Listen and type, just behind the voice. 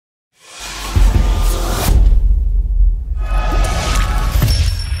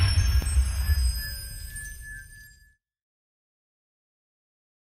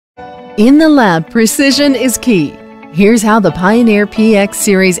In the lab, precision is key. Here's how the Pioneer PX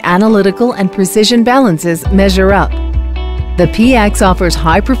Series analytical and precision balances measure up. The PX offers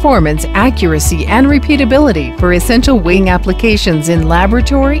high performance, accuracy, and repeatability for essential weighing applications in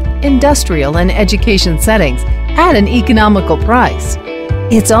laboratory, industrial, and education settings at an economical price.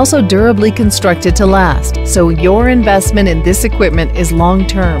 It's also durably constructed to last, so your investment in this equipment is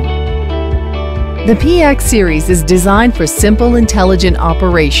long-term. The PX Series is designed for simple, intelligent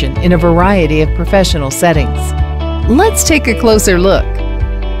operation in a variety of professional settings. Let's take a closer look.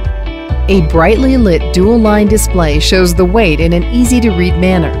 A brightly lit dual-line display shows the weight in an easy-to-read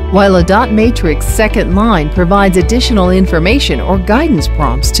manner, while a dot matrix second line provides additional information or guidance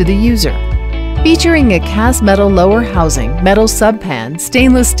prompts to the user. Featuring a cast metal lower housing, metal subpan,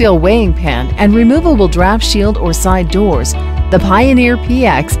 stainless steel weighing pan, and removable draft shield or side doors, the Pioneer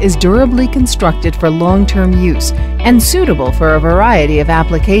PX is durably constructed for long-term use and suitable for a variety of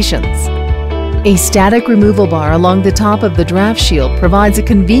applications. A static removal bar along the top of the draft shield provides a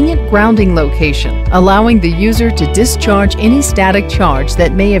convenient grounding location, allowing the user to discharge any static charge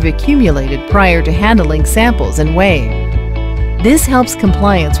that may have accumulated prior to handling samples and weighing. This helps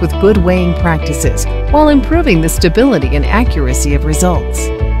compliance with good weighing practices while improving the stability and accuracy of results.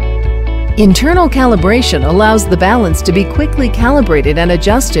 Internal calibration allows the balance to be quickly calibrated and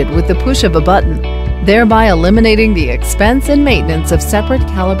adjusted with the push of a button, thereby eliminating the expense and maintenance of separate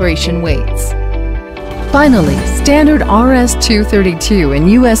calibration weights. Finally, standard RS232 and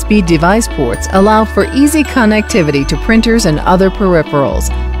USB device ports allow for easy connectivity to printers and other peripherals,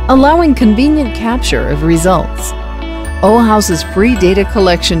 allowing convenient capture of results. Ohaus's free data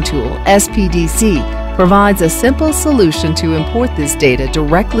collection tool, SPDC, provides a simple solution to import this data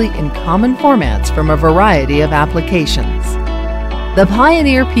directly in common formats from a variety of applications. The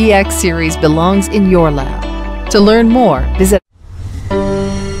Pioneer PX Series belongs in your lab. To learn more, visit